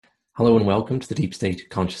Hello and welcome to the Deep State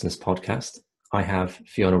Consciousness Podcast. I have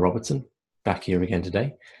Fiona Robertson back here again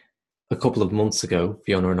today. A couple of months ago,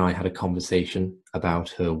 Fiona and I had a conversation about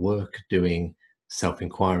her work doing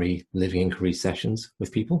self-inquiry, living inquiry sessions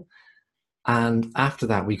with people. And after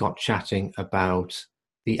that, we got chatting about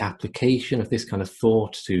the application of this kind of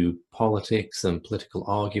thought to politics and political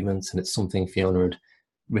arguments. And it's something Fiona had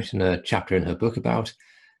written a chapter in her book about,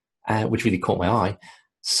 which really caught my eye.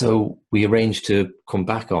 So we arranged to come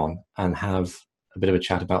back on and have a bit of a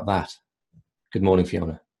chat about that. Good morning,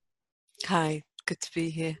 Fiona. Hi, good to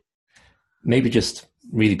be here. Maybe just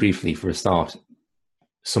really briefly for a start,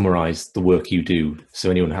 summarize the work you do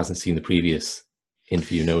so anyone who hasn't seen the previous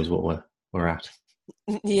interview knows what we're at.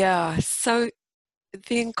 Yeah, so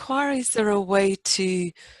the inquiries are a way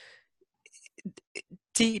to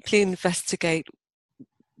deeply investigate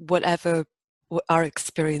whatever our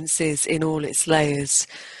experience is in all its layers.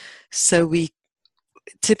 So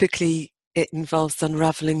typically it involves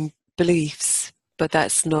unraveling beliefs, but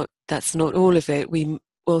that's not all of it. We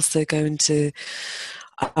also go into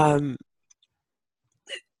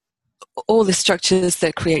all the structures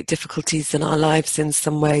that create difficulties in our lives in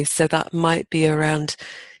some way. So that might be around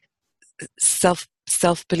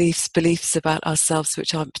self-beliefs, beliefs about ourselves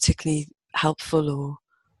which aren't particularly helpful or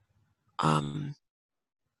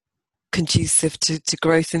conducive to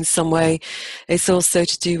growth in some way. It's also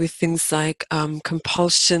to do with things like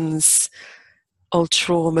compulsions, old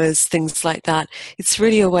traumas, things like that. It's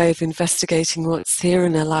really a way of investigating what's here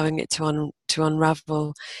and allowing it to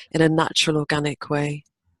unravel in a natural, organic way.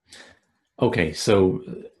 Okay, so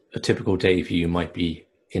a typical day for you might be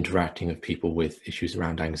interacting with people with issues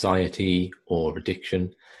around anxiety or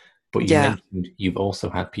addiction, but you mentioned you've also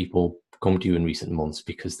had people come to you in recent months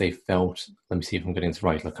because they felt, let me see if I'm getting this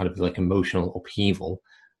right, like kind of like emotional upheaval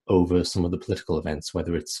over some of the political events,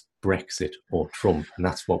 whether it's Brexit or Trump, and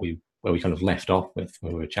that's where we kind of left off with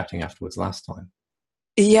when we were chatting afterwards last time.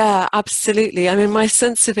 Yeah, absolutely. I mean, my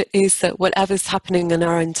sense of it is that whatever's happening in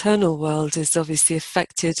our internal world is obviously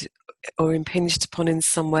affected or impinged upon in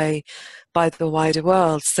some way by the wider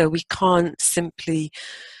world. So we can't simply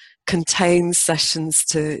contain sessions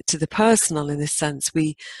to the personal in a sense.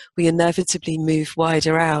 We inevitably move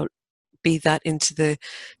wider out, be that into the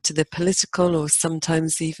political, or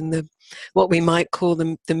sometimes even the what we might call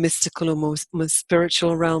the mystical or more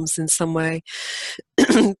spiritual realms in some way.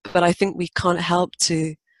 But I think we can't help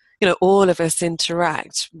to, all of us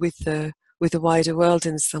interact with the wider world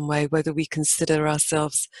in some way, whether we consider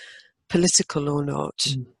ourselves political or not.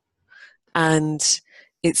 Mm. And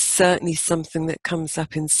it's certainly something that comes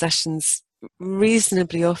up in sessions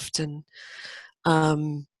reasonably often,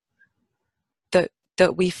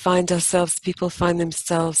 that we find ourselves, people find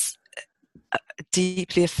themselves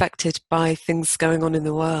deeply affected by things going on in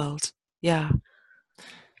the world. Yeah.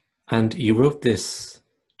 And you wrote this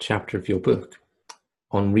chapter of your book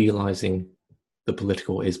on realizing the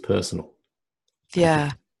political is personal.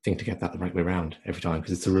 Yeah. I think to get that the right way around every time,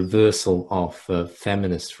 because it's a reversal of a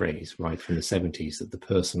feminist phrase, right, from the 70s, that the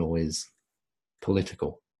personal is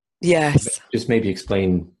political. Yes. Just maybe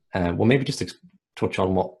explain, touch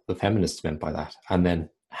on what the feminists meant by that, and then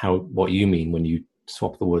what you mean when you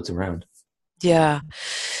swap the words around. Yeah.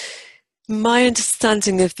 My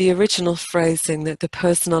understanding of the original phrasing that the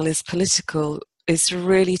personal is political is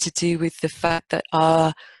really to do with the fact that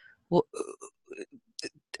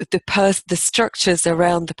the structures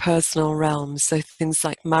around the personal realm, so things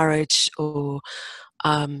like marriage or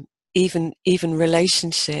even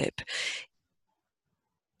relationship,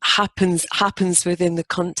 happens within the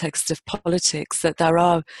context of politics, that there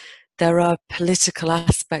are political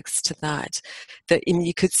aspects to that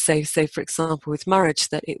you could say for example with marriage,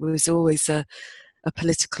 that it was always a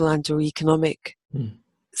political and or economic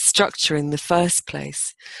structure in the first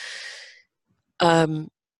place.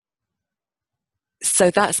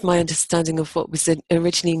 So that's my understanding of what was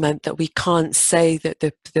originally meant, that we can't say that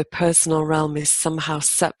the personal realm is somehow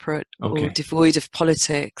separate or devoid of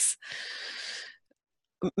politics.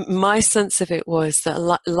 My sense of it was that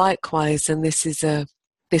likewise, and this is a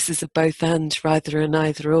both and rather an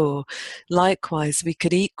either or, likewise we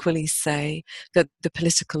could equally say that the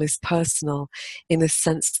political is personal, in the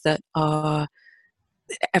sense that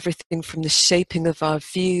everything from the shaping of our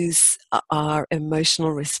views, our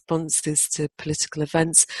emotional responses to political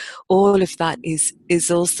events, all of that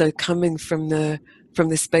is also coming from the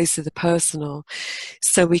space of the personal.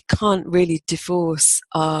 So we can't really divorce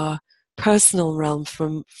our personal realm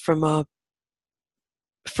from our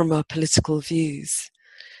political views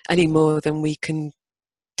any more than we can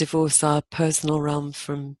divorce our personal realm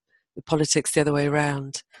from the politics the other way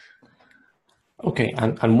around. Okay,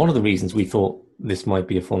 and one of the reasons we thought this might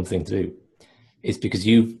be a fun thing to do is because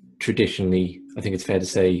you've traditionally, I think it's fair to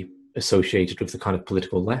say, associated with the kind of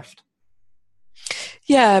political left.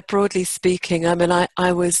 Yeah, broadly speaking, I mean,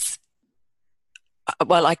 I was,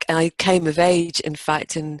 well, I came of age, in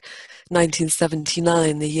fact, in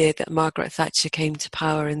 1979, the year that Margaret Thatcher came to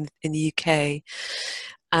power in the UK.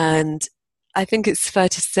 And I think it's fair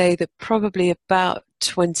to say that probably about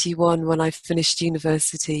 21, when I finished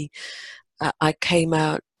university, I came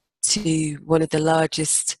out to one of the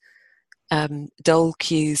largest dole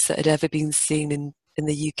queues that had ever been seen in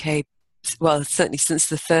the UK, well, certainly since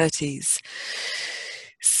the 30s.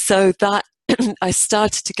 So that I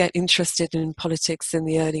started to get interested in politics in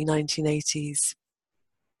the early 1980s,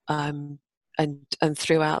 and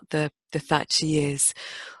throughout the Thatcher years,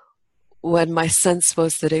 when my sense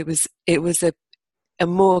was that it was a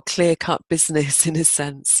more clear-cut business, in a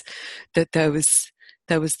sense, that there was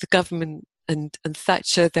the government and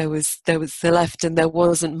Thatcher, there was the left, and there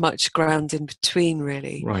wasn't much ground in between,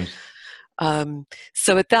 really. Right.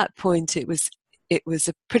 So at that point, it was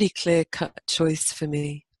a pretty clear-cut choice for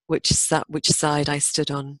me, which side I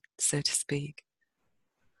stood on, so to speak.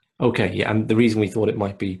 Okay, yeah, and the reason we thought it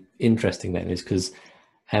might be interesting then is because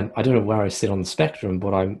I don't know where I sit on the spectrum,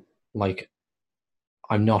 but I'm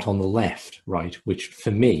not on the left, right? Which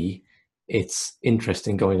for me, it's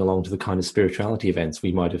interesting going along to the kind of spirituality events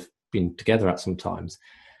we might have been together at sometimes,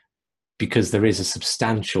 because there is a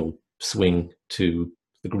substantial swing to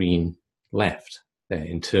the green left there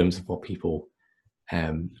in terms of what people,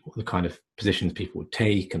 the kind of positions people would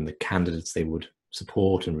take and the candidates they would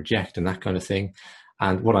support and reject and that kind of thing.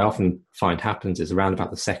 And what I often find happens is around about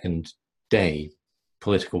the second day,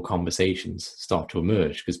 political conversations start to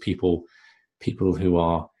emerge because people who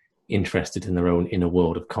are interested in their own inner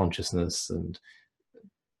world of consciousness and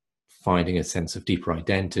finding a sense of deeper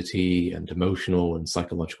identity and emotional and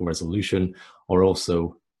psychological resolution are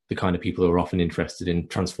also the kind of people who are often interested in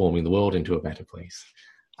transforming the world into a better place.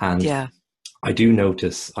 And yeah. I do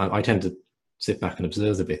notice, I tend to sit back and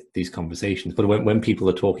observe a bit these conversations, but when people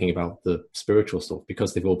are talking about the spiritual stuff,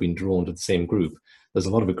 because they've all been drawn to the same group, there's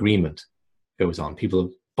a lot of agreement goes on.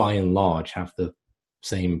 People by and large have the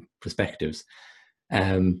same perspectives.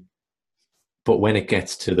 But when it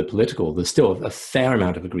gets to the political, there's still a fair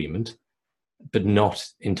amount of agreement, but not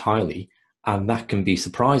entirely. And that can be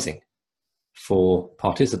surprising for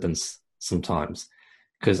participants sometimes,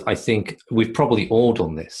 because I think we've probably all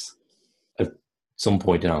done this at some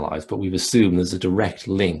point in our lives, but we've assumed there's a direct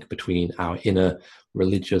link between our inner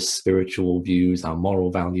religious, spiritual views, our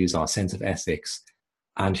moral values, our sense of ethics,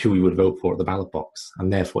 and who we would vote for at the ballot box.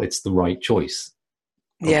 And therefore it's the right choice.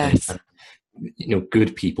 Okay? Yes. And,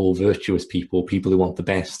 good people, virtuous people, people who want the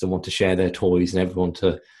best and want to share their toys and everyone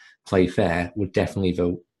to play fair would definitely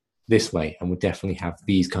vote this way and would definitely have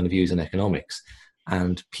these kind of views on economics.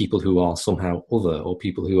 And people who are somehow other, or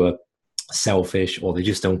people who are selfish, or they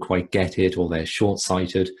just don't quite get it, or they're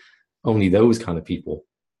short-sighted, only those kind of people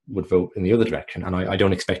would vote in the other direction. And I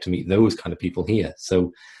don't expect to meet those kind of people here.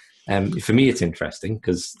 So for me, it's interesting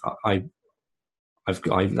because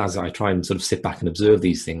as I try and sort of sit back and observe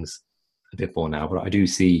these things a bit more now, but I do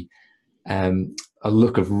see a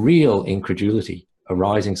look of real incredulity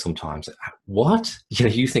arising sometimes. What?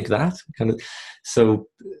 You think that kind of? So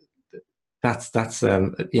that's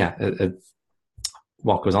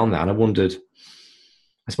what goes on there. And I wondered,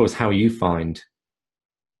 I suppose, how you find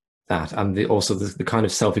that, and also the kind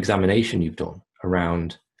of self-examination you've done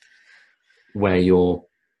around where your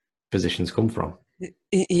positions come from.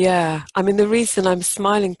 Yeah, I mean, the reason I'm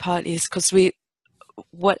smiling partly is because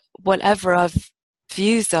whatever our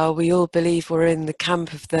views are, we all believe we're in the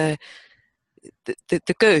camp of the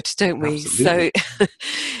good, don't we? Absolutely. So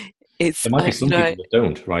it's there might be some people that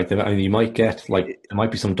don't, right? You might get there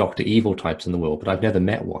might be some Dr. Evil types in the world, but I've never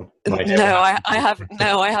met one. I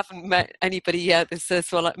haven't met anybody yet that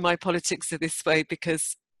says, well, my politics are this way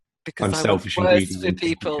because I'm I selfish want and worse greedy for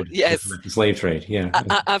people. Yes, the slave trade. Yeah,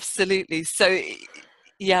 absolutely. So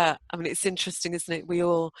yeah, I mean, it's interesting, isn't it? We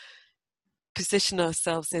all position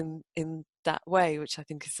ourselves in that way, which I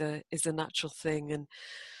think is a natural thing. And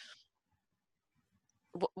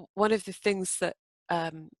one of the things that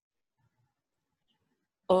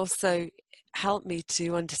also helped me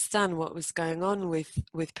to understand what was going on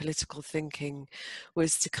with political thinking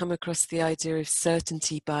was to come across the idea of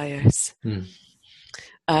certainty bias.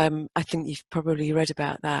 I think you've probably read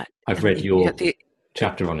about that. I've read your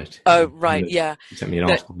chapter on it. Oh, right, yeah. You sent me an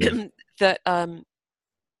article. That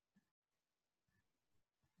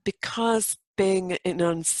because being in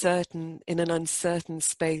an uncertain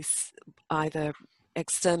space, either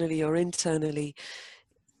externally or internally,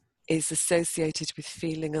 is associated with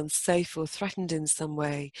feeling unsafe or threatened in some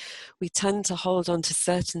way, we tend to hold on to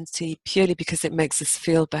certainty purely because it makes us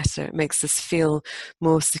feel better. It makes us feel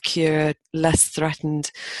more secure, less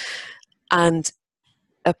threatened. And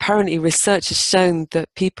apparently research has shown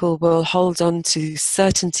that people will hold on to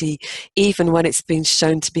certainty even when it's been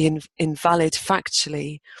shown to be invalid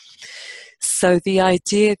factually. So the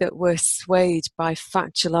idea that we're swayed by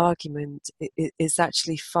factual argument is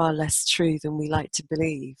actually far less true than we like to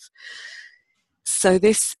believe. So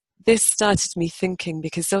this started me thinking,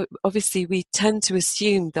 because obviously we tend to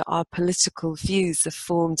assume that our political views are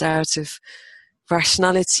formed out of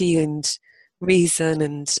rationality and reason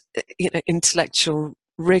and intellectual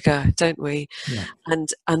rigor, don't we? Yeah.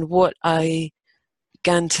 And what I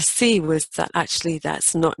began to see was that actually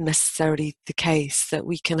that's not necessarily the case, that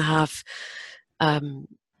we can have a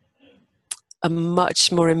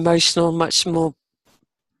much more emotional, much more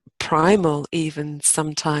primal, even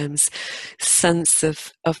sometimes, sense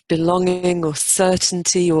of belonging or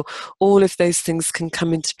certainty, or all of those things can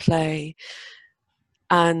come into play.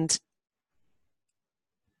 And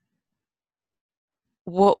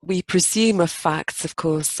what we presume are facts, of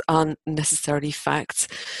course, aren't necessarily facts.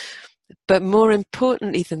 But more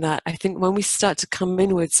importantly than that, I think when we start to come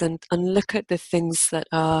inwards and look at the things that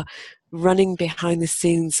are running behind the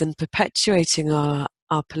scenes and perpetuating our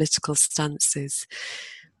political stances,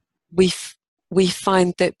 we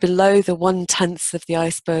find that below the 1/10 of the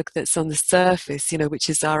iceberg that's on the surface, which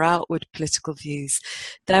is our outward political views,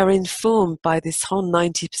 they're informed by this whole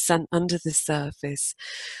 90% under the surface,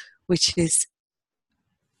 which is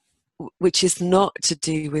not to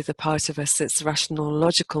do with the part of us that's rational or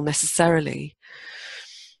logical necessarily.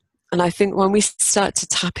 And I think when we start to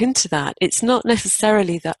tap into that, it's not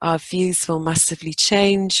necessarily that our views will massively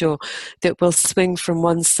change or that we'll swing from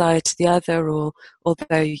one side to the other, or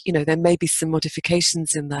although, there may be some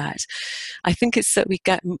modifications in that. I think it's that we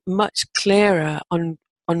get much clearer on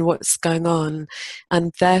what's going on,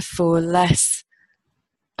 and therefore less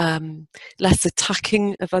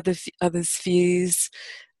attacking of others' views,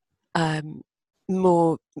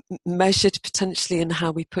 more measured potentially in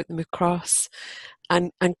how we put them across,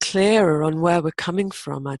 and clearer on where we're coming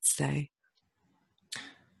from, I'd say.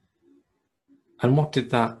 And what did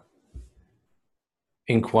that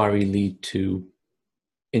inquiry lead to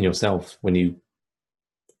in yourself when you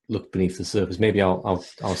look beneath the surface? Maybe I'll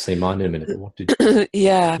say mine in a minute. But what did?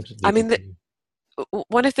 Yeah, what did I mean,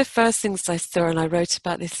 one of the first things I saw, and I wrote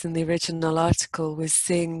about this in the original article, was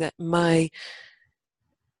seeing that my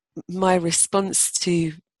response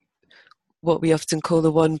to what we often call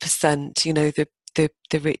the 1%,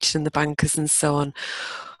 the rich and the bankers and so on,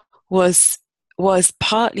 was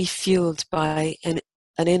partly fueled by an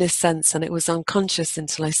inner sense, and it was unconscious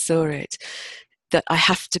until I saw it, that I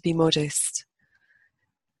have to be modest,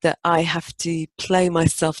 that I have to play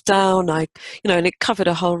myself down. And it covered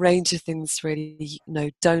a whole range of things, really.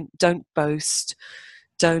 Don't boast,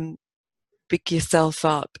 don't big yourself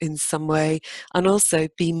up in some way, and also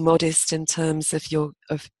be modest in terms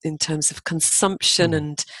of consumption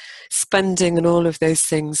and spending and all of those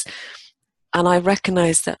things. And I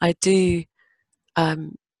recognize that I do.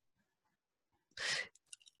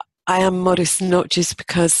 I am modest not just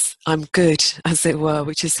because I'm good, as it were,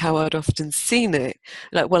 which is how I'd often seen it.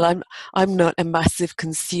 Like, well, I'm not a massive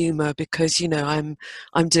consumer because I'm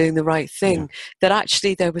doing the right thing. Yeah. That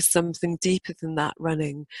actually there was something deeper than that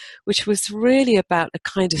running, which was really about a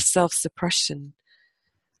kind of self-suppression.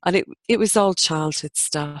 And it was old childhood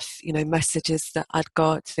stuff, messages that I'd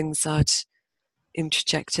got, things I'd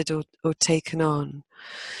interjected or taken on.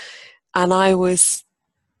 And I was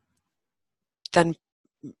then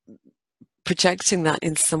projecting that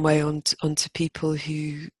in some way onto people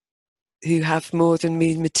who have more than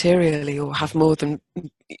me materially, or have more than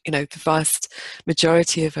the vast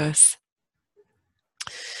majority of us.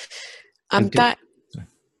 And that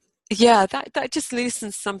just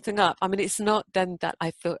loosens something up. I mean, it's not then that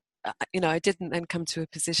I thought, I didn't then come to a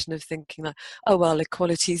position of thinking like, oh well,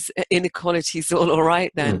 inequality's all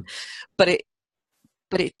right then. But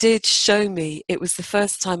it did show me, it was the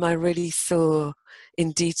first time I really saw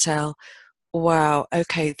in detail, wow,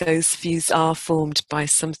 okay, those views are formed by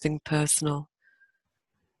something personal.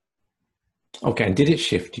 Okay, and did it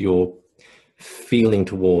shift your feeling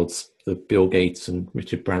towards the Bill Gates and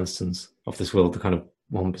Richard Bransons of this world, the kind of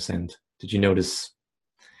 1%? Did you notice,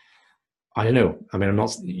 I don't know, I mean, I'm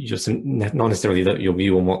not necessarily that your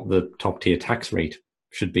view on what the top tier tax rate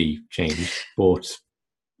should be changed, but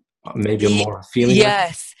maybe a more feeling?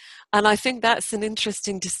 Yes. And I think that's an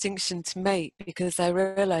interesting distinction to make, because I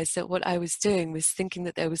realized that what I was doing was thinking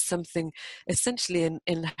that there was something essentially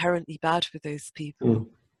inherently bad with those people.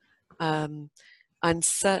 And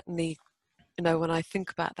certainly, when I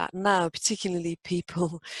think about that now, particularly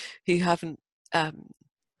people who haven't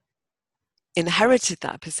inherited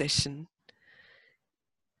that position,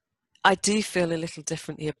 I do feel a little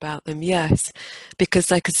differently about them, yes,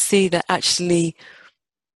 because I could see that actually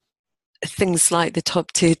things like the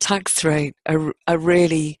top tier tax rate are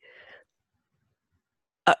really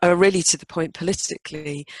to the point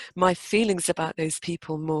politically. My feelings about those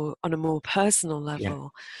people more on a more personal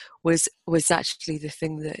level was actually the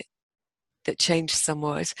thing that changed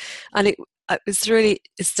somewhat, and it was really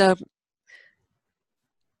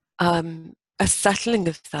a settling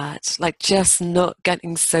of that, like just not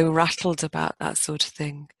getting so rattled about that sort of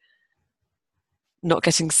thing, not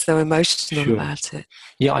getting so emotional about it.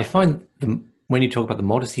 Yeah, I find when you talk about the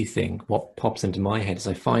modesty thing, what pops into my head is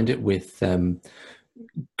I find it with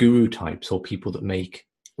guru types or people that make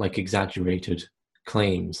like exaggerated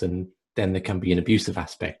claims, and then there can be an abusive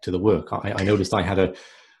aspect to the work. I noticed I had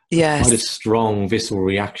quite a strong visceral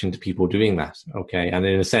reaction to people doing that. Okay, and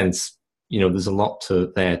in a sense, there's a lot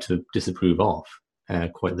there to disapprove of,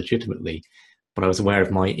 quite legitimately. But I was aware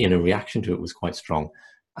of my inner reaction to it was quite strong,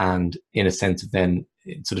 and in a sense, then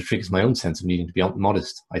it sort of triggers my own sense of needing to be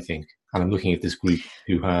modest, I think. And I'm looking at this group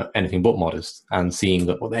who are anything but modest, and seeing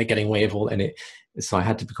that they're getting away with all, and it. So I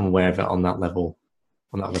had to become aware of it on that level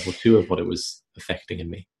too, of what it was affecting in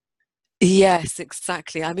me. Yes,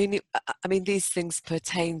 exactly. I mean, these things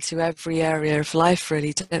pertain to every area of life,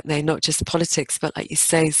 really, don't they? Not just politics, but like you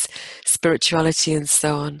say, spirituality and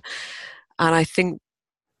so on. And I think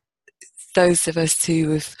those of us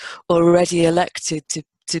who have already elected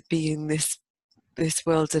to be in this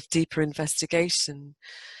world of deeper investigation,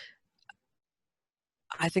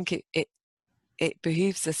 I think it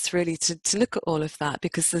behooves us really to look at all of that,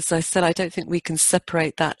 because, as I said, I don't think we can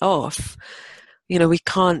separate that off. We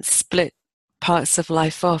can't split parts of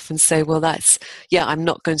life off and say, well, I'm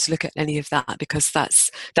not going to look at any of that because that's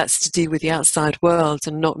to do with the outside world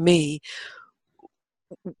and not me.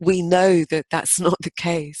 We know that that's not the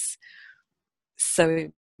case. So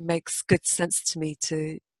it makes good sense to me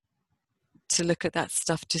to look at that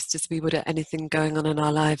stuff just as we would at anything going on in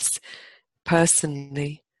our lives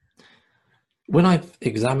personally. When I've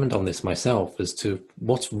examined on this myself as to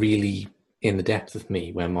what's really in the depth of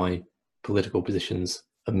me, where my political positions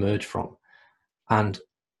emerge from, and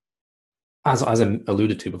as I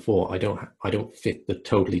alluded to before, I don't fit the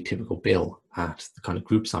totally typical bill at the kind of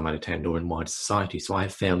groups I might attend or in wider society. So I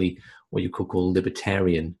have fairly what you could call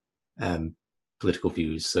libertarian political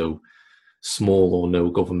views. So small or no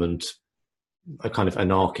government, a kind of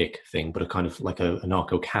anarchic thing, but a kind of like a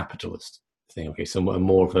anarcho-capitalist thing. Okay, so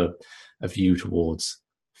more of a view towards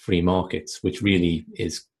free markets, which really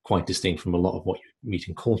is quite distinct from a lot of what you meet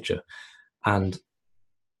in culture. And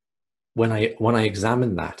when I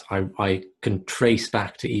examine that, I can trace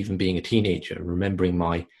back to even being a teenager, remembering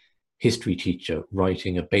my history teacher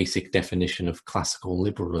writing a basic definition of classical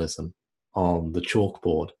liberalism on the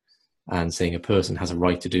chalkboard and saying a person has a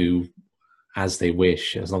right to do as they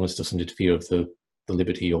wish, as long as it doesn't interfere with the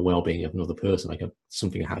liberty or well-being of another person, like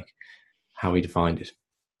something like how he defined it.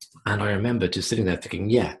 And I remember just sitting there thinking,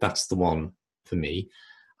 yeah, that's the one for me.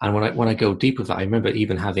 And when I go deep with that, I remember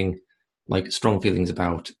even having like strong feelings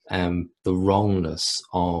about the wrongness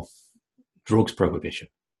of drugs prohibition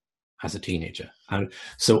as a teenager. And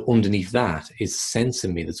so underneath that is a sense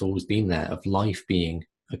in me that's always been there of life being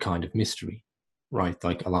a kind of mystery, right?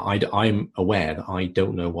 Like I'm aware that I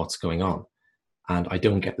don't know what's going on, and I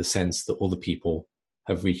don't get the sense that other people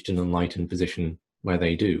have reached an enlightened position where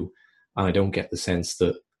they do. And I don't get the sense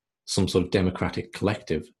that some sort of democratic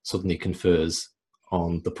collective suddenly confers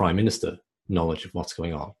on the Prime Minister knowledge of what's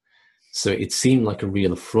going on. So it seemed like a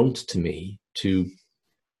real affront to me, to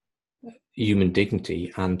human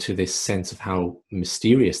dignity, and to this sense of how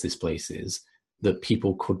mysterious this place is, that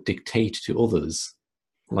people could dictate to others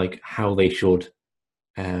like how they should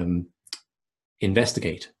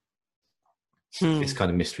investigate this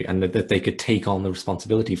kind of mystery, and that they could take on the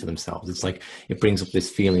responsibility for themselves. It's like it brings up this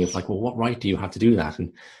feeling of like, well, what right do you have to do that?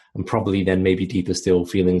 And probably then maybe deeper still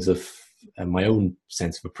feelings of my own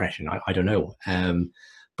sense of oppression. I don't know.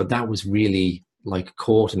 But that was really like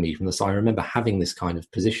core to me from the start. I remember having this kind of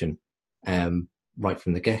position right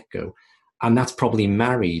from the get-go. And that's probably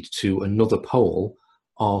married to another pole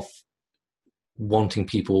of wanting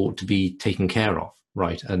people to be taken care of,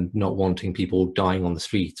 right? And not wanting people dying on the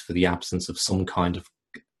streets for the absence of some kind of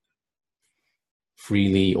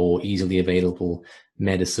freely or easily available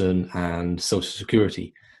medicine and social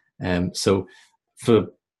security. So for,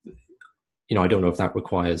 I don't know if that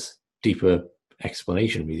requires deeper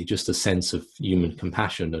explanation, really, just a sense of human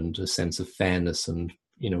compassion and a sense of fairness and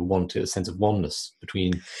want a sense of oneness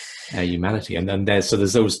between humanity. And then there's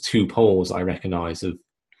those two poles I recognize have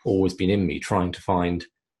always been in me, trying to find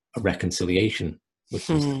a reconciliation with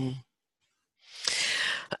them.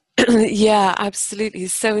 Yeah, absolutely.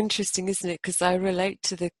 It's so interesting, isn't it? Because I relate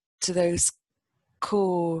to those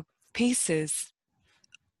core pieces,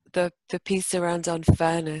 the piece around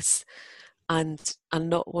unfairness and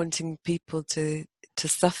not wanting people to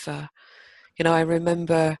suffer. I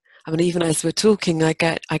remember, even as we're talking, I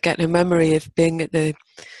get a memory of being at the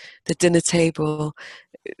dinner table,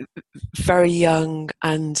 very young,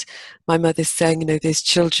 and my mother saying, there's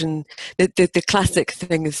children, the classic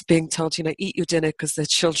thing is being told, eat your dinner because there's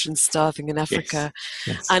children starving in Africa.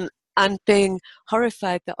 Yes. And being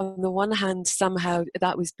horrified that on the one hand, somehow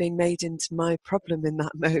that was being made into my problem in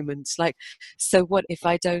that moment. Like, so what if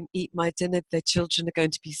I don't eat my dinner, the children are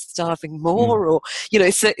going to be starving more? Or,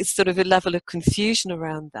 it's sort of a level of confusion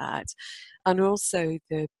around that. And also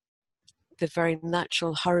the very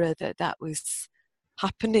natural horror that was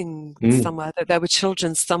happening somewhere, that there were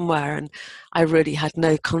children somewhere. And I really had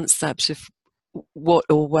no concept of what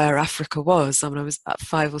or where Africa was. I was at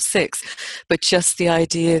 5 or 6, but just the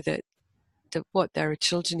idea that there are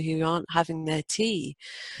children who aren't having their tea.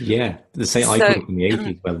 Yeah, the same. I grew up in the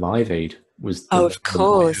 80s where Live Aid was of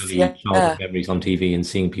course, my early yeah. childhood memories on TV, and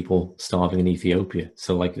seeing people starving in Ethiopia.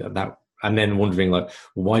 So like that, and then wondering like,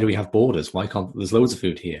 well, why do we have borders? Why can't there's loads of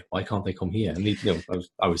food here? Why can't they come here? And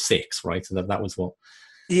I was 6, right? So that was what.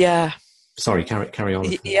 Yeah. Sorry, carry on.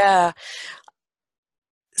 Yeah.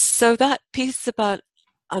 So that piece about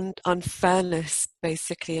unfairness,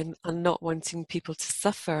 basically, and not wanting people to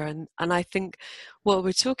suffer, and I think what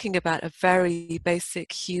we're talking about are very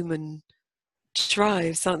basic human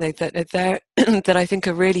drives, aren't they? That are there, that I think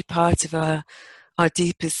are really part of our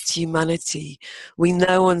deepest humanity. We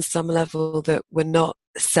know on some level that we're not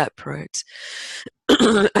separate,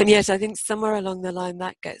 and yet I think somewhere along the line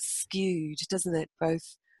that gets skewed, doesn't it?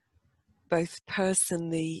 Both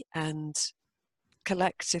personally and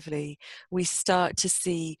collectively, we start to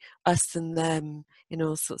see us and them in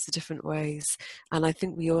all sorts of different ways. And I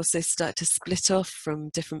think we also start to split off from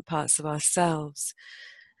different parts of ourselves.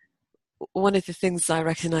 One of the things I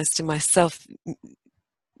recognized in myself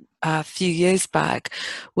a few years back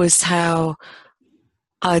was how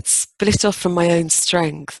I'd split off from my own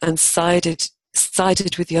strength and sided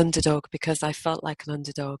with the underdog because I felt like an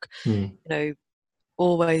underdog.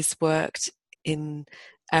 Always worked in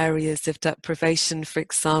areas of deprivation, for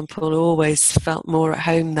example, always felt more at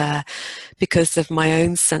home there because of my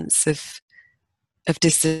own sense of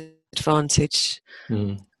disadvantage,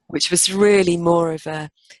 which was really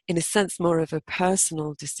in a sense, more of a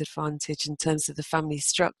personal disadvantage in terms of the family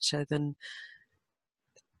structure than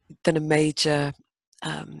a major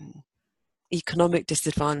economic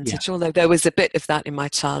disadvantage. Yeah. Although there was a bit of that in my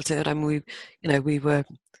childhood, and we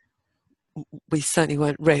certainly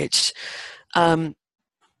weren't rich.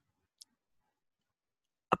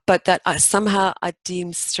 But that somehow I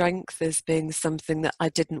deemed strength as being something that I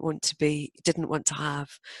didn't want to be, didn't want to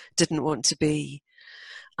have, didn't want to be.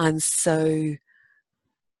 And so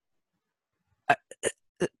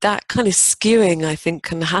that kind of skewing, I think,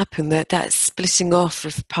 can happen, that splitting off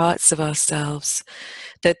of parts of ourselves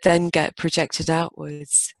that then get projected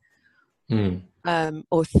outwards,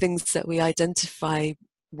 or things that we identify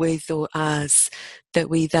with or as, that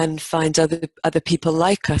we then find other people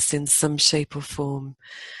like us in some shape or form.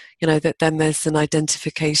 That then there's an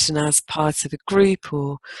identification as part of a group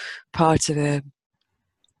or part of a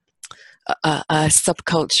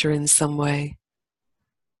subculture in some way.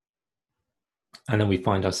 And then we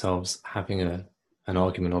find ourselves having an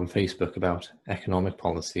argument on Facebook about economic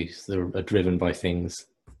policies that are driven by things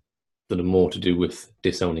that are more to do with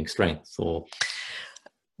disowning strength, or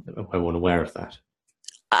I wasn't aware of that.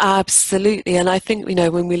 Absolutely. And I think,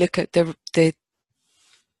 when we look at the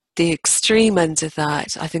extreme end of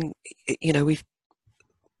that, I think,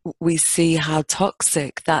 we see how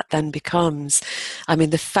toxic that then becomes. I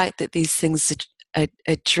mean, the fact that these things are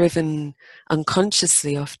driven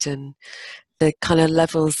unconsciously often, the kind of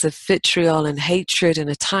levels of vitriol and hatred and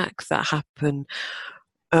attack that happen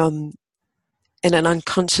in an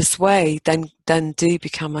unconscious way then do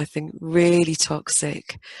become, I think, really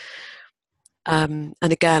toxic. And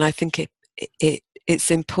again, I think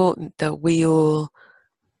it's important that we all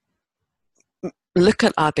look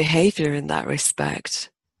at our behavior in that respect.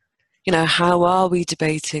 How are we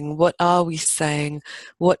debating? What are we saying?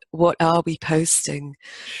 What are we posting?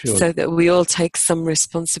 Sure. So that we all take some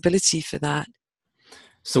responsibility for that.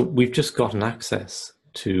 So we've just gotten access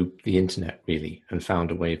to the internet, really, and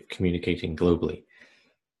found a way of communicating globally,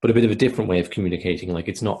 but a bit of a different way of communicating. Like,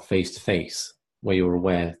 it's not face to face. where you're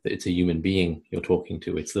aware that it's a human being you're talking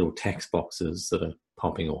to. It's little text boxes that are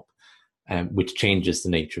popping up, which changes the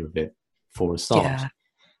nature of it for a start. Yeah.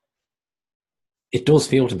 It does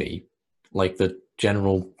feel to me like the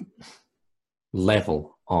general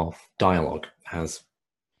level of dialogue has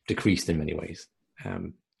decreased in many ways.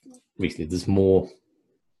 Recently, there's more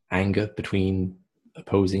anger between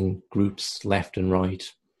opposing groups, left and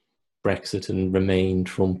right, Brexit and Remain,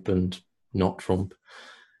 Trump and not Trump,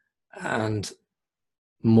 and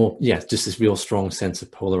more, just this real strong sense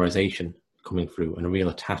of polarization coming through and a real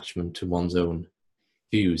attachment to one's own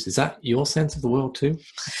views. Is that your sense of the world too?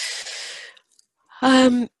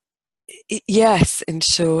 Yes, in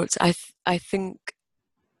short, I think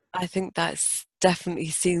that's definitely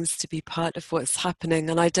seems to be part of what's happening,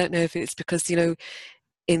 and I don't know if it's because in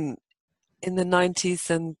the 90s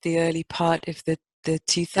and the early part of the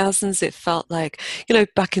 2000s, it felt like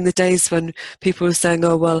back in the days when people were saying,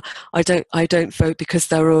 "Oh well, I don't vote because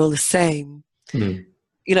they're all the same." Mm.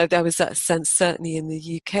 There was that sense, certainly in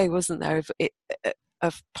the UK, wasn't there,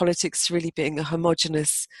 of politics really being a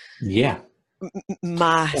homogenous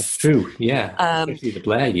mass. That's true. Yeah, especially the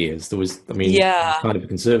Blair years. There was, he was kind of a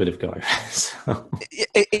conservative guy. So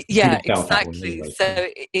exactly. Anyway. So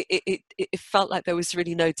it felt like there was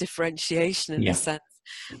really no differentiation in a sense,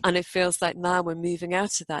 and it feels like now we're moving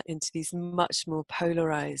out of that into these much more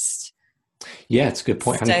polarized. Yeah, it's a good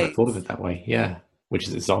point. I hadn't quite thought of states. it that way. Yeah, which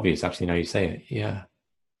is, it's obvious actually now you say it. Yeah.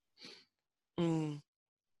 Mm.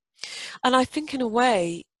 And I think in a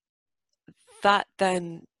way that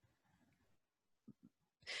then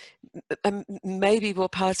maybe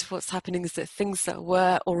what part of what's happening is that things that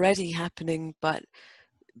were already happening but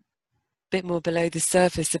a bit more below the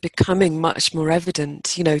surface are becoming much more evident.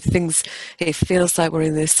 Things, it feels like we're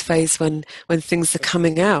in this phase when things are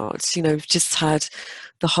coming out. We've just had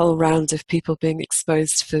the whole round of people being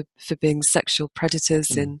exposed for being sexual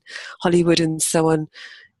predators in Hollywood and so on.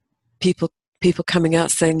 People coming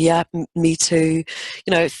out saying, "Yeah, me too."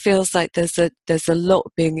 It feels like there's a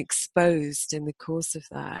lot being exposed in the course of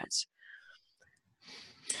that,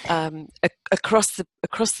 across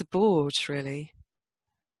the board, really.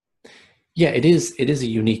 Yeah, it is a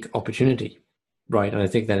unique opportunity, right? And I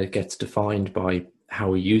think that it gets defined by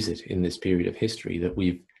how we use it in this period of history that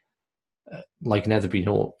we've, like never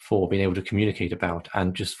before, been able to communicate about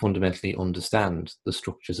and just fundamentally understand the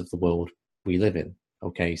structures of the world we live in.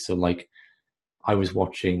 Okay, so like I was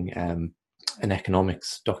watching an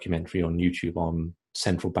economics documentary on YouTube on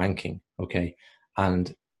central banking, okay,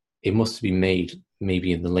 and it must have been made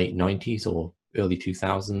maybe in the late 90s or early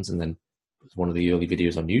 2000s, and then it was one of the early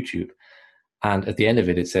videos on YouTube. And at the end of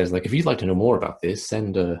it, it says, like, if you'd like to know more about this,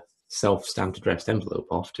 send a self-stamped addressed envelope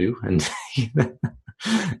off to. And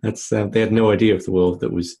that's they had no idea of the world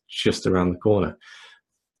that was just around the corner.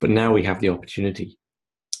 But now we have the opportunity,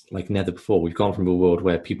 like never before. We've gone from a world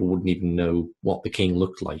where people wouldn't even know what the king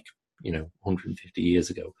looked like, 150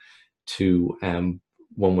 years ago, to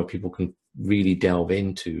one where people can really delve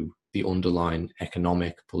into the underlying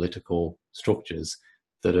economic, political structures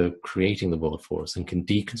that are creating the world for us and can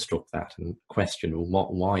deconstruct that and question, well,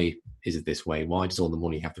 why is it this way? Why does all the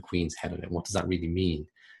money have the Queen's head on it? What does that really mean?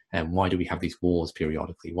 And why do we have these wars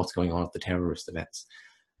periodically? What's going on at the terrorist events?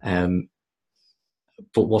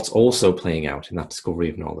 But what's also playing out in that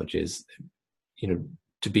discovery of knowledge is,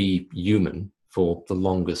 to be human for the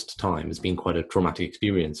longest time has been quite a traumatic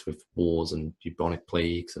experience with wars and bubonic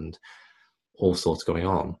plagues and all sorts going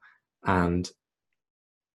on. And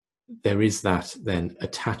there is that then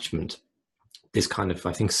attachment, this kind of,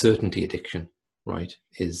 I think, certainty addiction, right,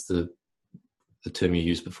 is the term you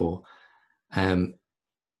used before.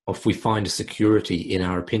 If we find a security in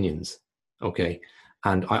our opinions, okay.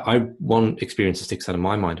 And I one experience that sticks out of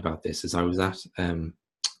my mind about this is I was at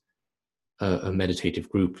a meditative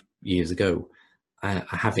group years ago,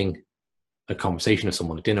 having a conversation with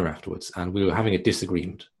someone at dinner afterwards, and we were having a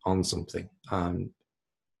disagreement on something. And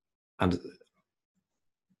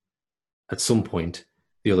at some point,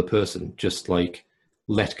 the other person just like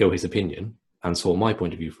let go his opinion and saw my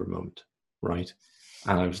point of view for a moment, right?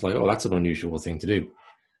 And I was like, oh, that's an unusual thing to do.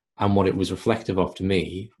 And what it was reflective of to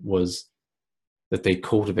me was that they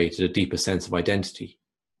cultivated a deeper sense of identity,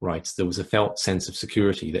 right? So there was a felt sense of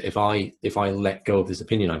security that if I let go of this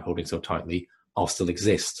opinion I'm holding so tightly, I'll still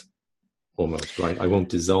exist, almost, right? I won't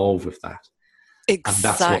dissolve with that. Exactly. And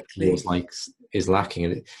that's what feels like is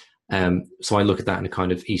lacking. And so I look at that in a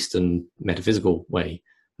kind of Eastern metaphysical way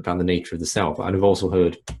about the nature of the self. And I've also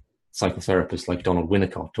heard psychotherapists like Donald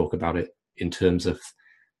Winnicott talk about it in terms of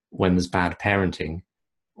when there's bad parenting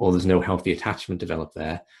or there's no healthy attachment developed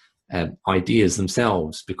there, ideas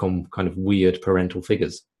themselves become kind of weird parental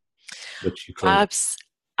figures. which you claim. Abs-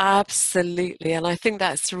 Absolutely. And I think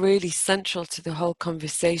that's really central to the whole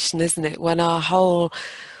conversation, isn't it?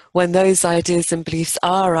 When those ideas and beliefs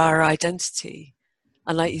are our identity,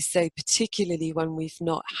 and like you say, particularly when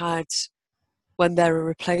they're a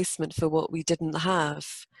replacement for what we didn't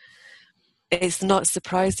have, it's not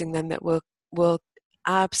surprising then that we'll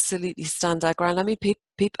absolutely stand our ground. I mean,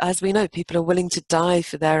 as we know, people are willing to die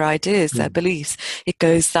for their ideas, their beliefs. It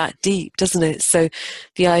goes that deep, doesn't it? So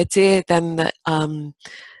the idea then that,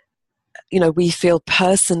 we feel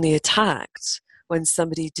personally attacked when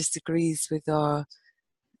somebody disagrees with our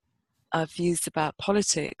views about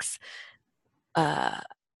politics, I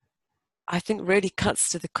think really cuts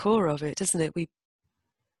to the core of it, doesn't it?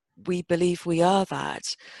 We believe we are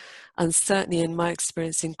that. And certainly in my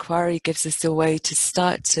experience, inquiry gives us a way to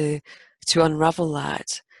start to unravel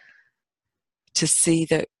that, to see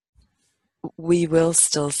that we will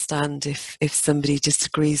still stand if somebody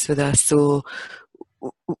disagrees with us, or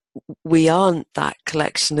we aren't that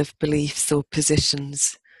collection of beliefs or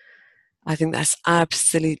positions. I think that's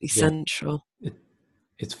absolutely central.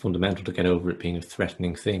 It's fundamental to get over it being a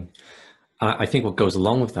threatening thing. I think what goes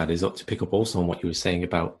along with that is to pick up also on what you were saying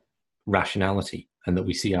about rationality, and that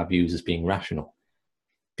we see our views as being rational,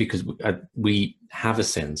 because we have a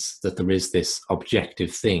sense that there is this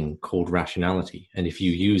objective thing called rationality, and if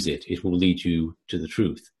you use it, it will lead you to the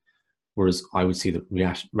truth. Whereas I would see that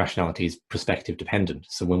rationality is perspective dependent.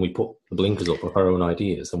 So when we put the blinkers up of our own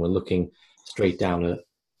ideas and we're looking straight down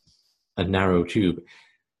a narrow tube,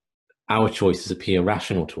 our choices appear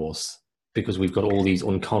rational to us because we've got all these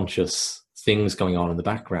unconscious things going on in the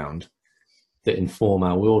background that inform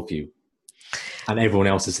our worldview, and everyone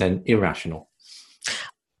else is then irrational.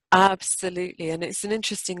 Absolutely. And it's an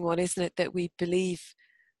interesting one, isn't it, that we believe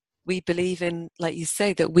in, like you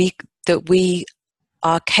say, that we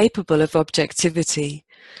are capable of objectivity,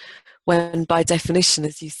 when by definition,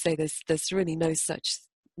 as you say, there's really no such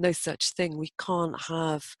thing. We can't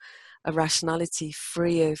have a rationality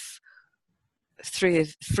free of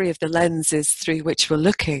the lenses through which we're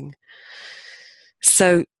looking.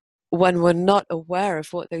 So when we're not aware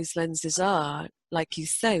of what those lenses are, like you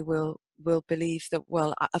say, we'll believe that,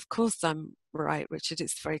 well, of course I'm right, Richard,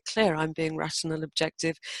 it's very clear, I'm being rational,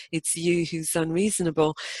 objective, it's you who's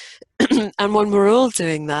unreasonable. And when we're all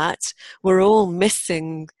doing that, we're all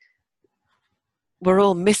missing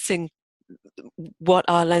what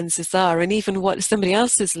our lenses are, and even what somebody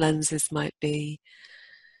else's lenses might be.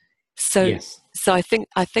 So Yes. So I think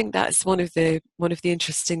that's one of the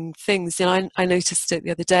interesting things. I noticed it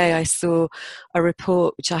the other day. I saw a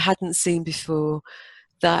report which I hadn't seen before,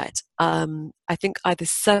 that I think either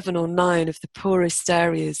 7 or 9 of the poorest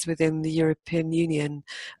areas within the European Union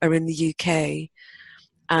are in the UK,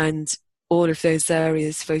 and all of those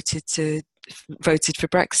areas voted for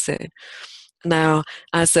Brexit. Now,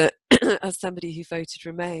 as as somebody who voted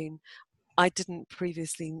Remain, I didn't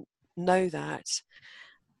previously know that.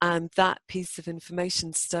 And that piece of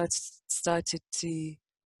information started to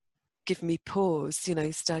give me pause.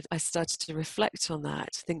 I started to reflect on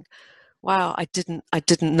that, to think, wow, I didn't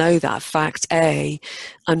know that fact, A,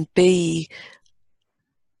 and B,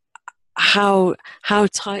 how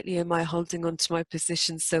tightly am I holding on to my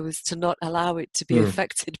position so as to not allow it to be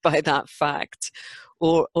affected by that fact,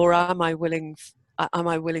 or am I willing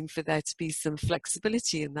for there to be some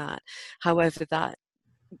flexibility in that,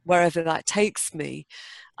 wherever that takes me?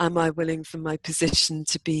 Am I willing for my position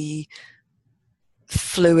to be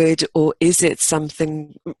fluid, or is it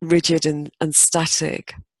something rigid and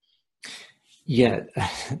static? Yeah,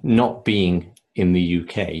 not being in the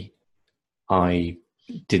UK, I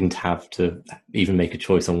didn't have to even make a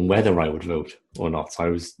choice on whether I would vote or not. I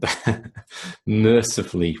was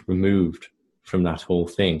mercifully removed from that whole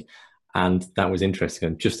thing. And that was interesting.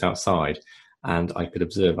 I'm just outside, and I could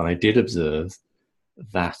observe, and I did observe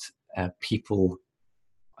that people,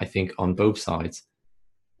 I think on both sides,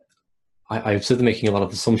 I observed them making a lot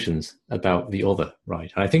of assumptions about the other,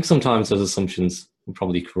 right? And I think sometimes those assumptions were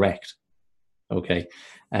probably correct, okay?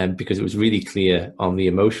 Because it was really clear on the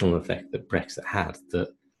emotional effect that Brexit had,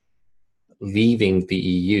 that leaving the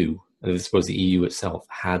EU, and I suppose the EU itself,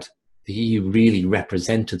 the EU really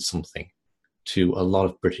represented something to a lot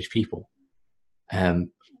of British people.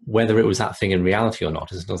 Whether it was that thing in reality or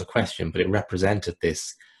not is another question, but it represented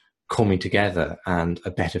this coming together and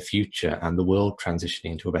a better future, and the world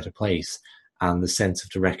transitioning to a better place, and the sense of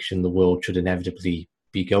direction the world should inevitably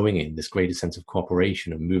be going in, this greater sense of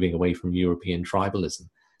cooperation and moving away from European tribalism.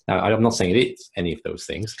 Now, I'm not saying it is any of those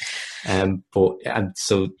things, and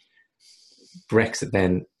so Brexit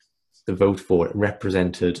then, the vote for it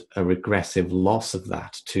represented a regressive loss of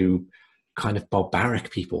that to kind of barbaric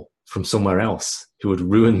people from somewhere else who would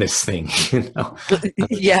ruin this thing, you know. And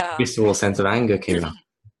this Yeah. visceral sense of anger came up.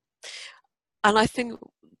 And I think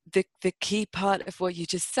the key part of what you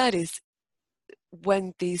just said is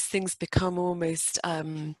when these things become almost,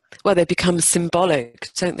 well, they become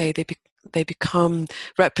symbolic, don't they? They become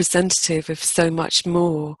representative of so much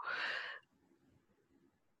more.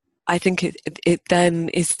 I think it then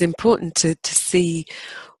is important to see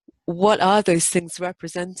what are those things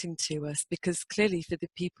representing to us, because clearly for the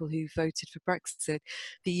people who voted for Brexit,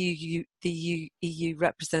 the EU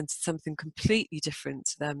represented something completely different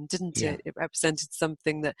to them, didn't Yeah. it? It represented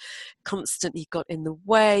something that constantly got in the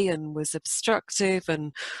way and was obstructive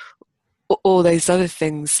and all those other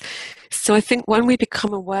things. So I think when we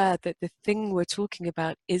become aware that the thing we're talking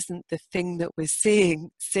about isn't the thing that we're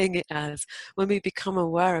seeing it as, when we become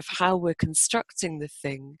aware of how we're constructing the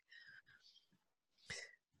thing,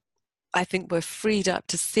 I think we're freed up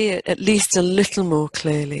to see it at least a little more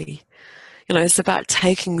clearly. You know, it's about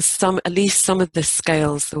taking at least some of the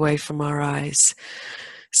scales away from our eyes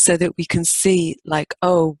so that we can see, like,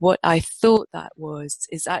 oh, what I thought that was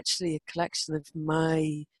is actually a collection of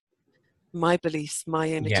my beliefs, my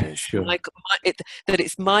Yeah, images, sure. that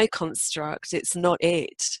it's my construct, it's not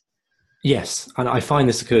it. Yes, and I find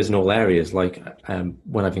this occurs in all areas. Like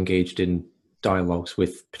when I've engaged in dialogues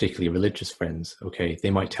with particularly religious friends, okay,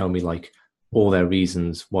 they might tell me like all their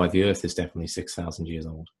reasons why the Earth is definitely 6,000 years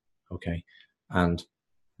old, okay, and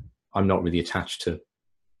I'm not really attached to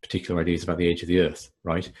particular ideas about the age of the Earth,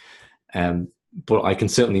 right? But I can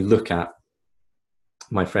certainly look at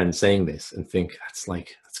my friend saying this and think that's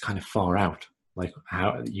kind of far out. Like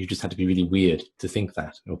how you just had to be really weird to think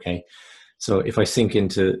that, okay? So if I sink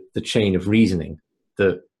into the chain of reasoning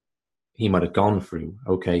that he might have gone through,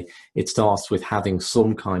 okay, it starts with having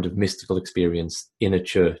some kind of mystical experience in a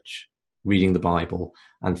church, reading the Bible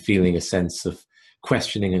and feeling a sense of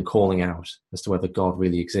questioning and calling out as to whether God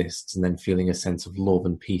really exists, and then feeling a sense of love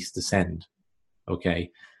and peace descend,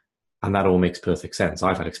 okay? And that all makes perfect sense.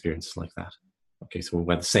 I've had experiences like that. Okay, so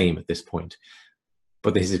we're the same at this point.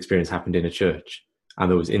 But his experience happened in a church, and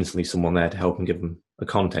there was instantly someone there to help and give him a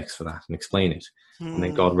context for that and explain it. And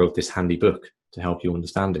then God wrote this handy book to help you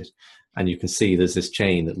understand it. And you can see there's this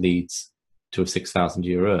chain that leads to a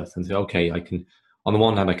 6,000-year Earth. And say, okay, I can, on the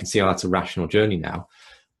one hand, I can see how that's a rational journey now,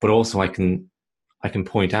 but also I can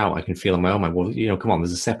point out, I can feel in my own mind, well, you know, come on,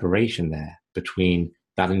 there's a separation there between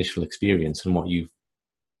that initial experience and what you've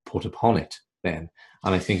put upon it then.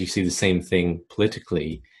 And I think you see the same thing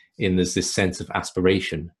politically in there's this sense of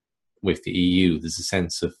aspiration with the EU. There's a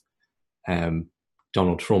sense of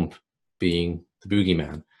Donald Trump being the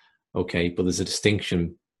boogeyman, okay, but there's a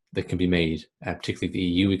distinction that can be made, particularly the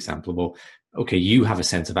EU example. Well, okay, you have a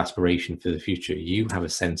sense of aspiration for the future. You have a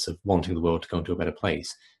sense of wanting the world to go into a better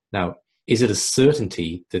place. Now, is it a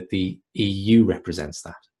certainty that the EU represents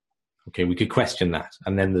that? Okay, we could question that.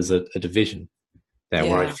 And then there's a division there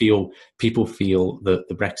where I feel people feel that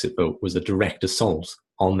the Brexit vote was a direct assault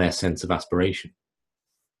on their sense of aspiration.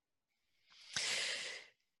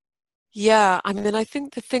 Yeah, I mean, I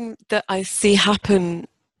think the thing that I see happen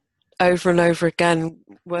over and over again,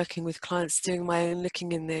 working with clients, doing my own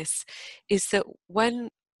looking in this, is that when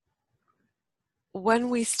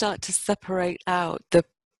we start to separate out the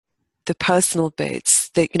personal bits,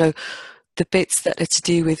 the bits that are to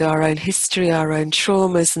do with our own history, our own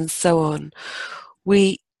traumas, and so on,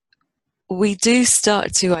 we do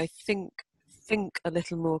start to, I think a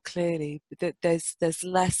little more clearly. That there's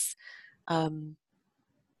less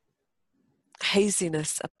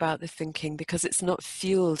haziness about the thinking, because it's not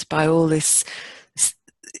fueled by all this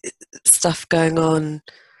stuff going on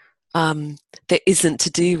that isn't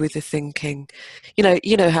to do with the thinking. You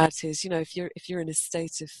know how it is. If you're in a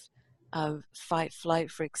state of fight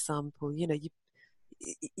flight, for example,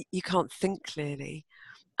 you can't think clearly.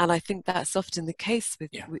 And I think that's often the case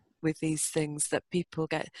with these things, that people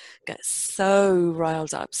get so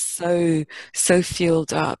riled up, so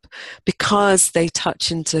fueled up, because they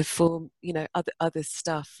touch into other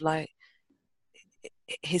stuff like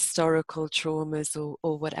historical traumas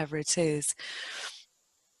or whatever it is.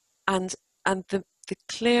 And the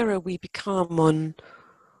clearer we become on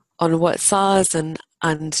what's ours and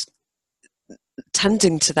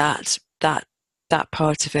tending to that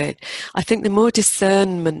part of it, I think the more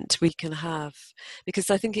discernment we can have, because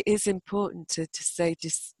I think it is important to say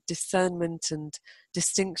discernment and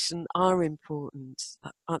distinction are important,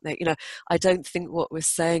 aren't they? I don't think what we're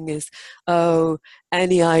saying is, oh,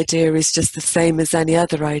 any idea is just the same as any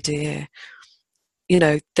other idea.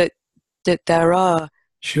 That there are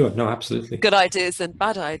Absolutely good ideas and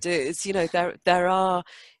bad ideas. There are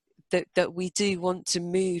that we do want to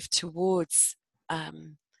move towards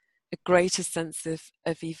a greater sense of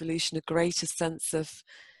evolution, a greater sense of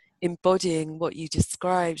embodying what you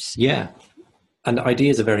described. Yeah. And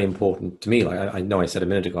ideas are very important to me. Like I know I said a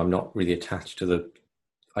minute ago, I'm not really attached to the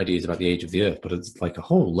ideas about the age of the earth, but it's like a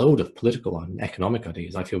whole load of political and economic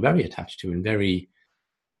ideas I feel very attached to, and very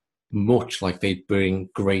much like they'd bring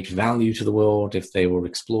great value to the world if they were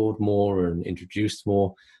explored more and introduced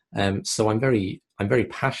more. So I'm very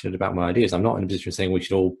passionate about my ideas. I'm not in a position of saying we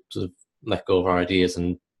should all sort of let go of our ideas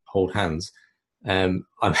and hold hands. I'm,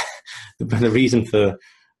 the reason for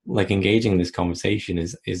like engaging in this conversation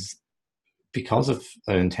is because of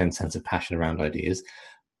an intense sense of passion around ideas,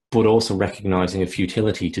 but also recognizing a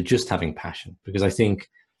futility to just having passion. Because I think,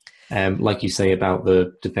 like you say about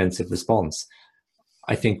the defensive response,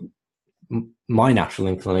 I think my natural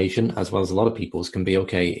inclination, as well as a lot of people's, can be,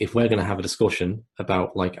 okay, if we're going to have a discussion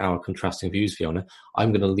about like our contrasting views, Fiona,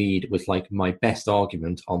 I'm going to lead with like my best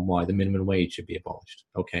argument on why the minimum wage should be abolished.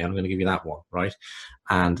 Okay, I'm going to give you that one, right?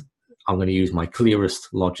 And I'm going to use my clearest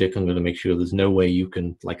logic. I'm going to make sure there's no way you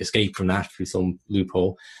can like escape from that through some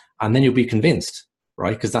loophole, and then you'll be convinced,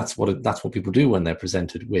 right? Because that's what people do when they're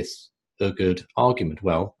presented with a good argument.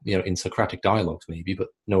 Well, you know, in Socratic dialogues maybe, but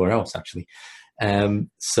nowhere else actually.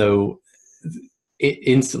 So it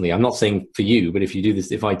instantly, I'm not saying for you, but if you do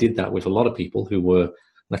this, if I did that with a lot of people who were,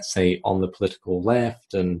 let's say, on the political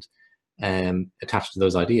left and attached to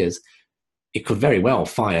those ideas, it could very well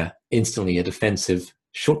fire instantly a defensive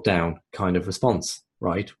shutdown kind of response,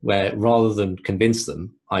 right? Where rather than convince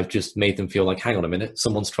them, I've just made them feel like, hang on a minute,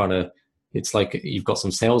 someone's trying to, it's like you've got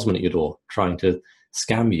some salesman at your door trying to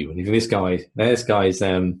scam you. And if this guy's,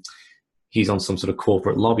 he's on some sort of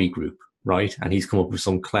corporate lobby group, right? And he's come up with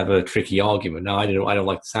some clever, tricky argument. No, I don't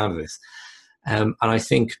like the sound of this. And I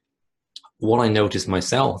think what I noticed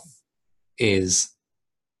myself is,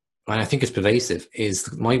 and I think it's pervasive,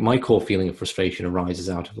 is my core feeling of frustration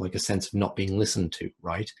arises out of like a sense of not being listened to,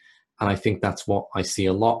 right? And I think that's what I see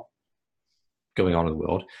a lot going on in the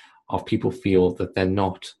world, of people feel that they're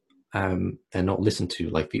not listened to,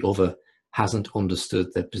 like the other hasn't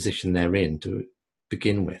understood the position they're in to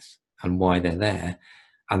begin with and why they're there.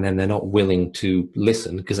 And then they're not willing to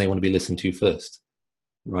listen because they want to be listened to first,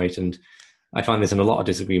 right? And I find this in a lot of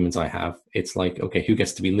disagreements I have. It's like, okay, who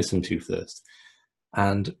gets to be listened to first?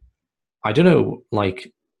 And I don't know,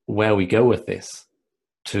 like, where we go with this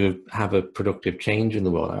to have a productive change in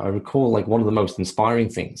the world. I recall, like, one of the most inspiring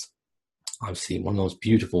things I've seen, one of the most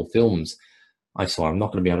beautiful films I saw. I'm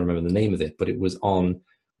not going to be able to remember the name of it, but it was on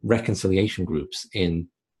reconciliation groups in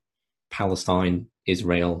Palestine,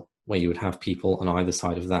 Israel, where you would have people on either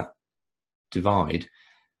side of that divide,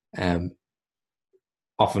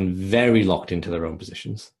 often very locked into their own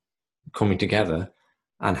positions, coming together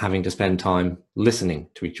and having to spend time listening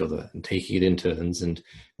to each other and taking it in turns, and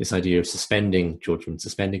this idea of suspending judgment,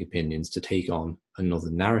 suspending opinions to take on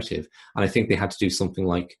another narrative. And I think they had to do something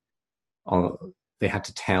like, they had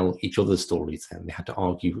to tell each other's stories, and they had to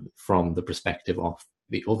argue from the perspective of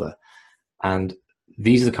the other. And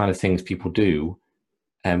these are the kind of things people do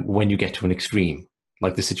when you get to an extreme,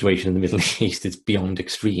 like the situation in the Middle East. It's beyond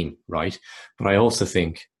extreme, right? But I also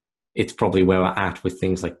think it's probably where we're at with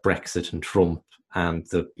things like Brexit and Trump and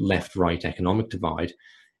the left-right economic divide,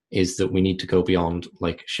 is that we need to go beyond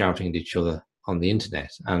like shouting at each other on the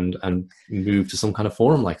internet and move to some kind of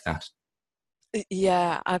forum like that.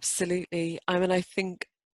 Yeah, absolutely. I mean, I think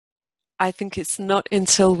it's not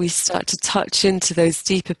until we start to touch into those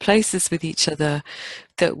deeper places with each other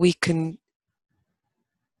that we can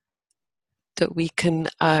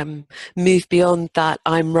move beyond that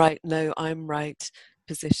I'm right, no, I'm right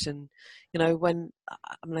position. You know, when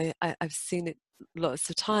I mean, I've seen it lots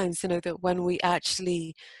of times, you know, that when we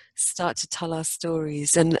actually start to tell our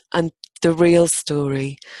stories and the real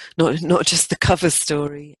story, not just the cover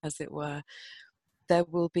story, as it were, there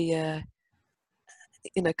will be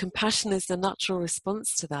compassion is the natural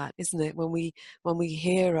response to that, isn't it? When we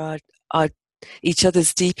hear our each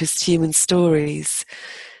other's deepest human stories,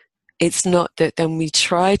 it's not that then we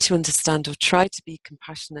try to understand or try to be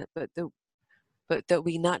compassionate, but that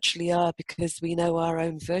we naturally are, because we know our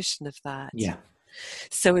own version of that. Yeah.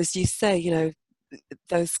 So as you say, you know,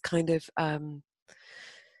 those kind of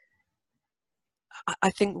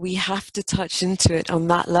I think we have to touch into it on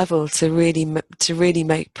that level to really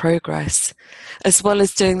make progress, as well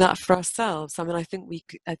as doing that for ourselves. I mean, I think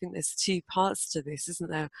there's two parts to this,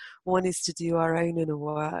 isn't there? One is to do our own inner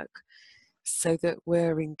work, so that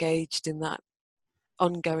we're engaged in that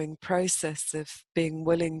ongoing process of being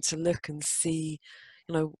willing to look and see,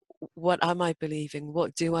 you know, what am I believing?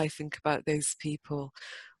 What do I think about those people?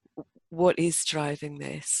 What is driving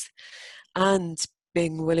this? And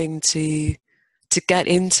being willing to to get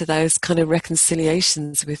into those kind of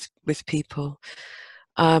reconciliations with people.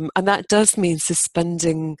 And that does mean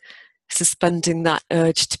suspending that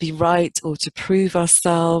urge to be right or to prove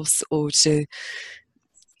ourselves or to,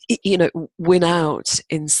 win out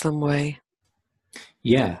in some way.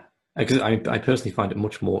 Yeah, because I personally find it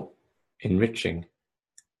much more enriching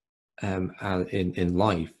in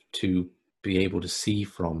life to be able to see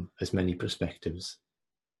from as many perspectives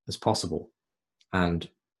as possible. And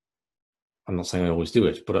I'm not saying I always do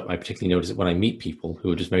it, but I particularly notice it when I meet people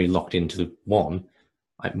who are just very locked into the one.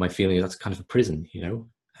 My feeling is that's kind of a prison,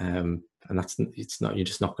 and you're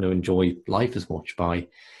just not going to enjoy life as much by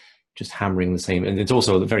just hammering the same. And it's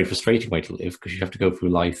also a very frustrating way to live, because you have to go through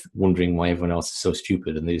life wondering why everyone else is so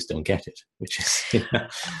stupid and they just don't get it, which is,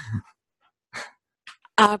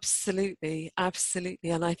 Absolutely.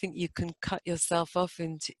 And I think you can cut yourself off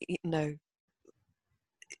into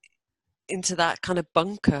that kind of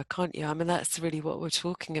bunker, can't you? I mean, that's really what we're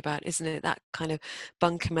talking about, isn't it? That kind of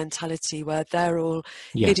bunker mentality where they're all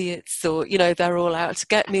yeah, idiots, or they're all out to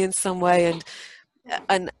get me in some way,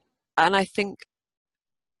 and I think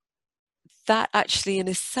that actually, in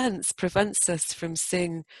a sense, prevents us from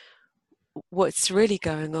seeing what's really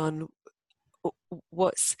going on,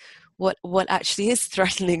 what actually is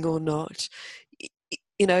threatening or not.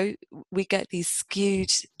 We get a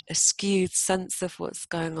skewed sense of what's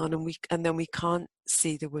going on, and then we can't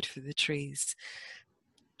see the wood for the trees.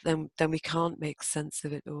 Then we can't make sense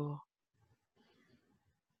of it all.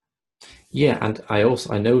 yeah. And I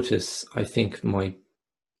notice, I think my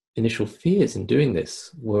initial fears in doing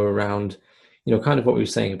this were around, kind of what we were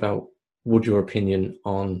saying about, would your opinion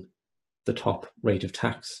on the top rate of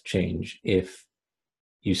tax change if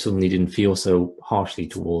you suddenly didn't feel so harshly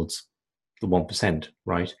towards the 1%,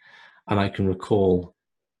 right? And I can recall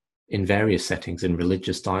in various settings, in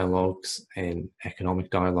religious dialogues, in economic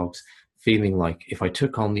dialogues, feeling like if I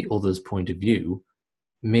took on the other's point of view,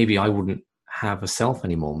 maybe I wouldn't have a self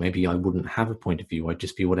anymore. Maybe I wouldn't have a point of view. I'd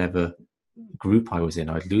just be whatever group I was in.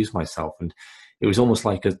 I'd lose myself. And it was almost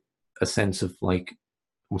like a sense of like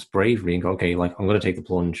almost bravery and go, okay, like I'm going to take the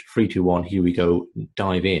plunge, 3, 2, 1, here we go,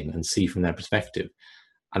 dive in and see from their perspective.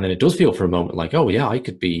 And then it does feel for a moment like, oh yeah, I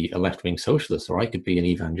could be a left-wing socialist, or I could be an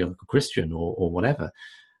evangelical Christian, or whatever.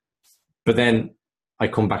 But then I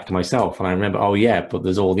come back to myself and I remember, oh yeah, but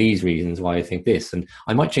there's all these reasons why I think this. And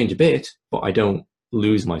I might change a bit, but I don't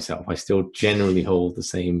lose myself. I still generally hold the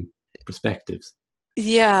same perspectives.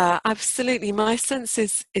 Yeah, absolutely. My sense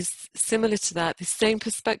is similar to that, the same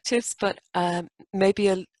perspectives, but maybe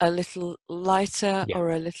a little lighter, Yeah.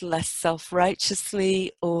 or a little less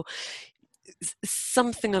self-righteously, or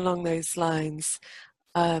something along those lines.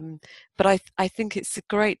 But I think it's a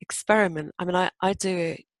great experiment. I mean, I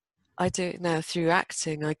do it now through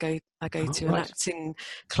acting. I go Oh, to an right. acting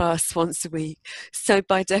class once a week. So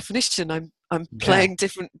by definition, I'm Yeah. playing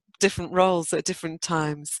different roles at different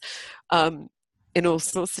times, in all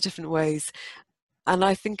sorts of different ways. And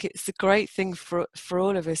I think it's a great thing for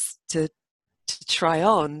all of us to try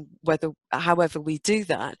on, however we do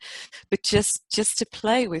that, but just to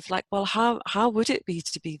play with, like, well, how would it be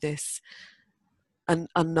to be this and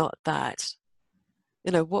not that?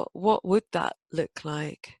 What would that look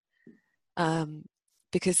like?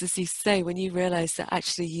 Because, as you say, when you realize that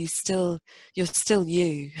actually you're still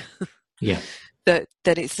you, Yeah. that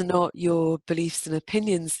it's not your beliefs and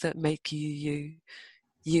opinions that make you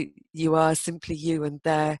you are simply you, and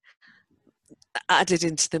they're added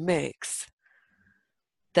into the mix,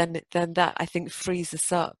 then that, I think, frees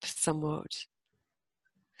us up somewhat,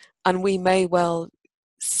 and we may well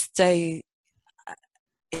stay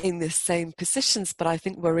in the same positions, but I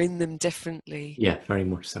think we're in them differently. Yeah, very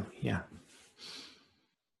much so. Yeah.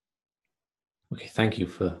 Okay, thank you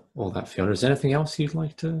for all that, Fiona. Is there anything else you'd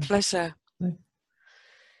like to Pleasure. say?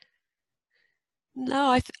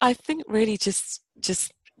 No, I think really just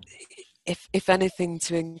if anything,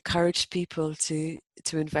 to encourage people to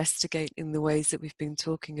investigate in the ways that we've been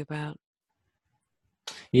talking about.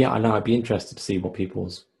 Yeah, I know. I'd be interested to see what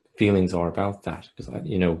people's feelings are about that, because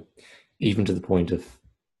even to the point of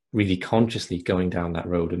really consciously going down that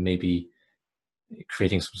road and maybe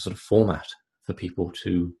creating some sort of format for people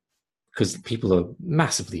to, because people are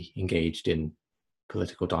massively engaged in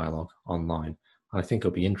political dialogue online. And I think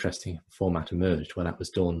it'll be interesting if a format emerged where that was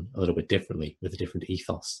done a little bit differently with a different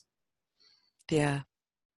ethos. Yeah,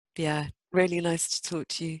 really nice to talk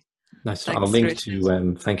to you. Nice. I'll Thanks, link Richard.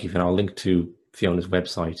 to, thank you, Fiona. I'll link to Fiona's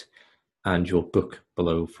website and your book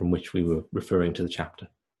below, from which we were referring to the chapter.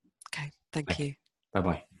 Okay, thank Okay. you.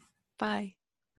 Bye-bye. Bye.